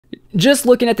just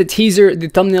looking at the teaser, the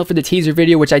thumbnail for the teaser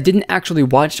video, which I didn't actually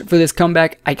watch for this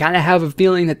comeback, I kind of have a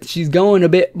feeling that she's going a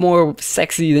bit more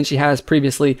sexy than she has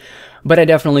previously, but I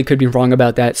definitely could be wrong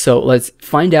about that, so let's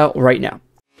find out right now.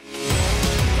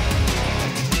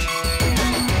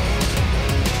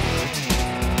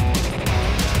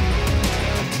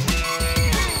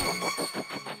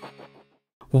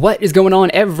 What is going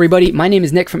on, everybody? My name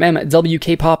is Nick from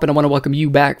MWK Pop, and I want to welcome you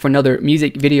back for another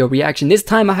music video reaction. This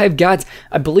time I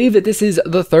believe that this is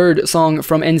the third song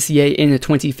from NC.A in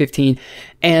 2015,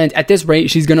 and at this rate,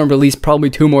 she's going to release probably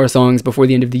 2 more songs before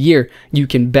the end of the year. You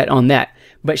can bet on that.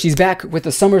 But she's back with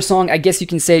a summer song, I guess you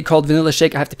can say, called Vanilla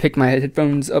Shake. I have to pick my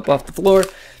headphones up off the floor.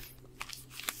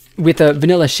 With a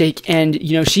Vanilla Shake, and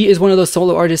you know, she is one of those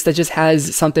solo artists that just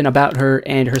has something about her,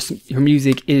 and her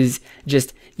music is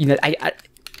just, you know,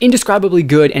 indescribably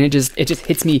good, and it just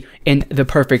hits me in the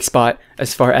perfect spot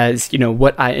as far as, you know,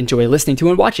 what I enjoy listening to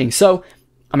and watching. So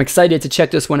I'm excited to check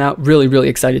this one out, really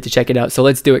excited to check it out. So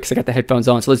let's do it, because I got the headphones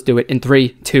on. So let's do it in 3,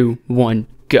 2, 1,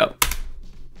 go.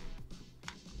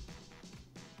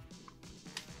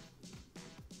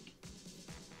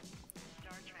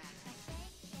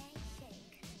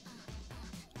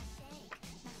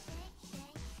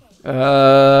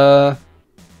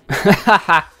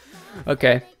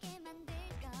 Okay.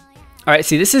 All right,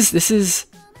 see, this is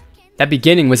that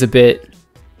beginning was a bit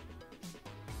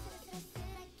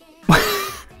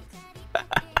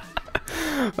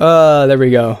there we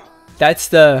go. That's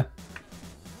the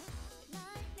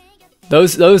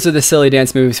those are the silly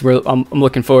dance moves where I'm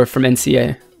looking for from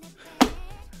NC.A.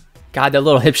 God, that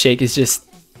little hip shake is just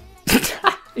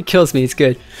it kills me. It's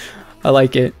good. I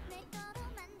like it.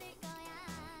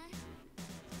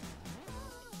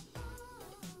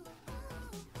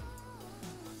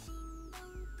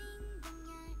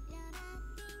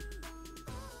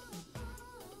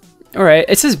 All right,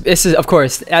 this is of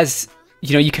course, as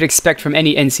you know, you could expect from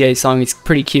any NC.A song. It's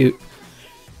pretty cute,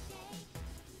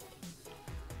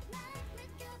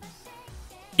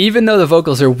 even though the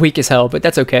vocals are weak as hell. But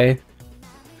that's okay.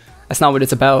 That's not what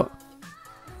it's about.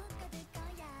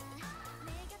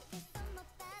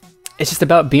 It's just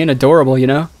about being adorable, you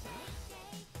know.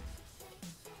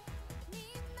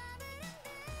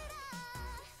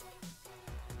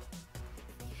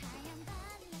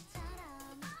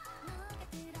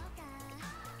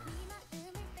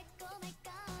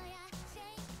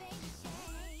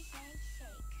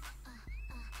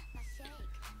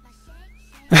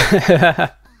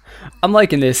 I'm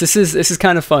liking this. This is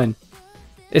kind of fun.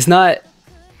 It's not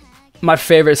my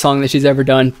favorite song that she's ever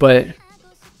done, but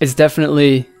it's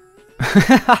definitely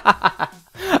I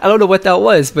don't know what that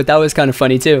was, but that was kind of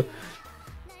funny too.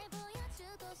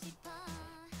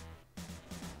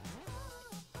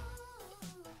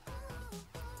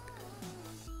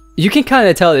 You can kind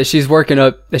of tell that she's working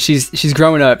up, that she's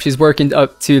growing up. She's working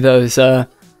up to those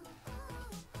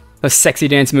sexy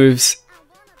dance moves.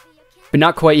 But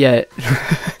not quite yet.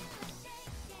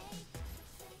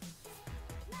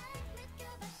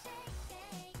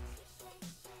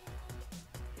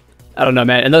 I don't know,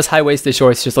 man. And those high-waisted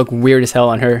shorts just look weird as hell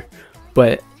on her.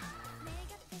 But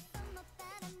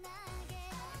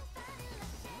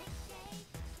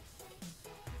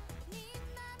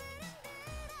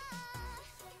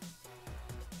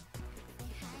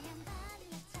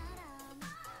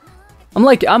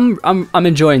I'm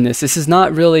enjoying this. This is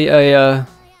not really a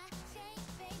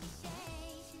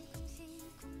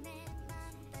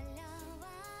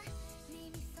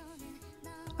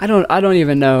I don't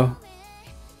even know.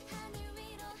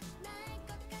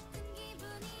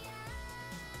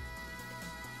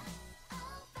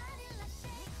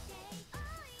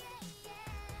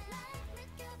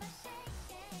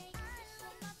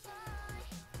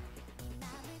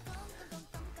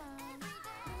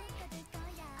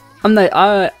 I'm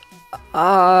not,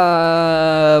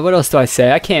 what else do I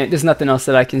say? I can't, there's nothing else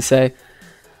that I can say.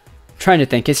 I'm trying to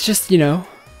think. It's just, you know,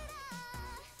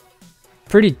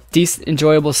 pretty decent,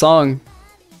 enjoyable song.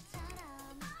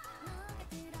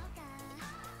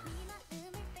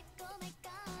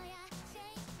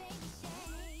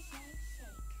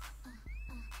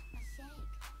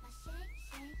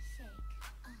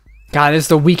 God, this is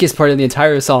the weakest part of the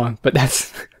entire song, but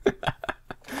that's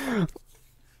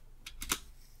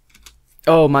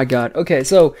oh my god. Okay,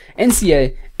 so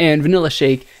NC.A and Vanilla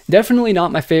Shake, definitely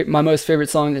not my most favorite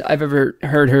song that I've ever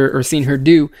heard her or seen her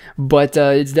do, but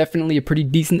it's definitely a pretty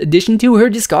decent addition to her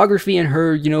discography and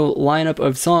her, you know, lineup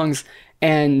of songs.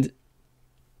 And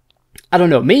I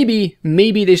don't know, maybe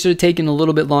they should have taken a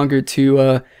little bit longer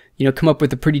to you know, come up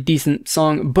with a pretty decent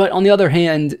song. But on the other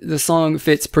hand, the song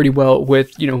fits pretty well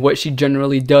with, you know, what she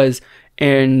generally does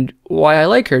and why I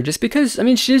like her. Just because, I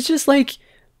mean, she's just like,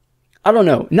 I don't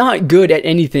know, not good at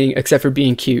anything except for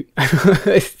being cute.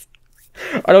 I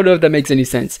don't know if that makes any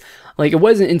sense. Like, it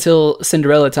wasn't until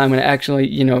Cinderella time when I actually,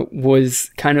 you know, was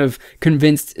kind of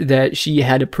convinced that she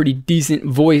had a pretty decent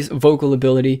vocal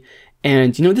ability.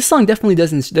 And, you know, this song definitely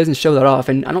doesn't show that off.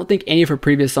 And I don't think any of her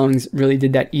previous songs really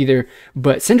did that either.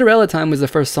 But Cinderella Time was the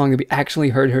first song that we actually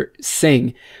heard her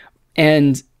sing.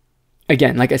 And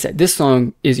again, like I said, this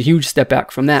song is a huge step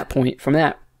back from that point, from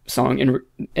that song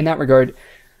in that regard.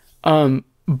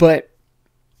 But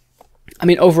I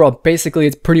mean, overall, basically,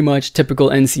 it's pretty much typical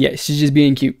NC.A. She's just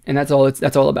being cute, and that's all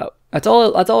about. That's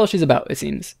all she's about, it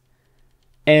seems.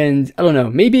 And I don't know,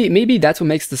 maybe that's what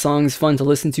makes the songs fun to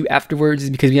listen to afterwards,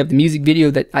 is because we have the music video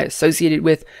that I associate it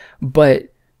with.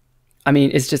 But I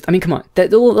mean, it's just, I mean, come on, that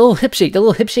little hip shake, the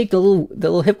little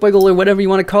hip wiggle, or whatever you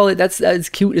want to call it, that's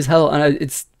cute as hell, and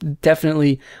it's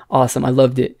definitely awesome. I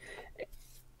loved it.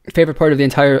 Favorite part of the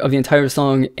entire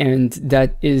song, and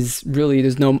that is really,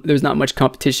 there's not much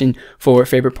competition for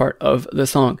favorite part of the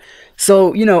song.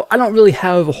 So, you know, I don't really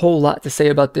have a whole lot to say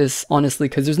about this, honestly,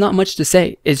 because there's not much to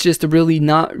say. It's just a really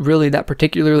not really that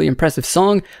particularly impressive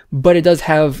song, but it does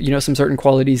have, you know, some certain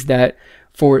qualities that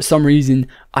for some reason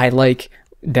I like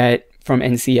that from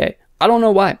NC.A. I don't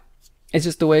know why. It's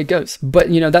just the way it goes. But,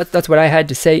 you know, that's what I had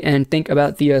to say and think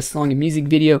about the song and music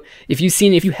video. If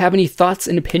you have any thoughts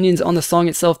and opinions on the song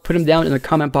itself, put them down in the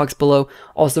comment box below.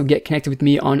 Also, get connected with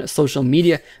me on social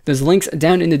media. There's links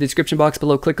down in the description box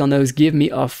below. Click on those. Give me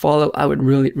a follow. I would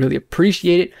really, really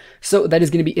appreciate it. So that is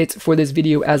going to be it for this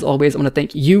video. As always, I want to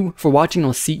thank you for watching.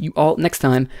 I'll see you all next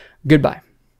time. Goodbye.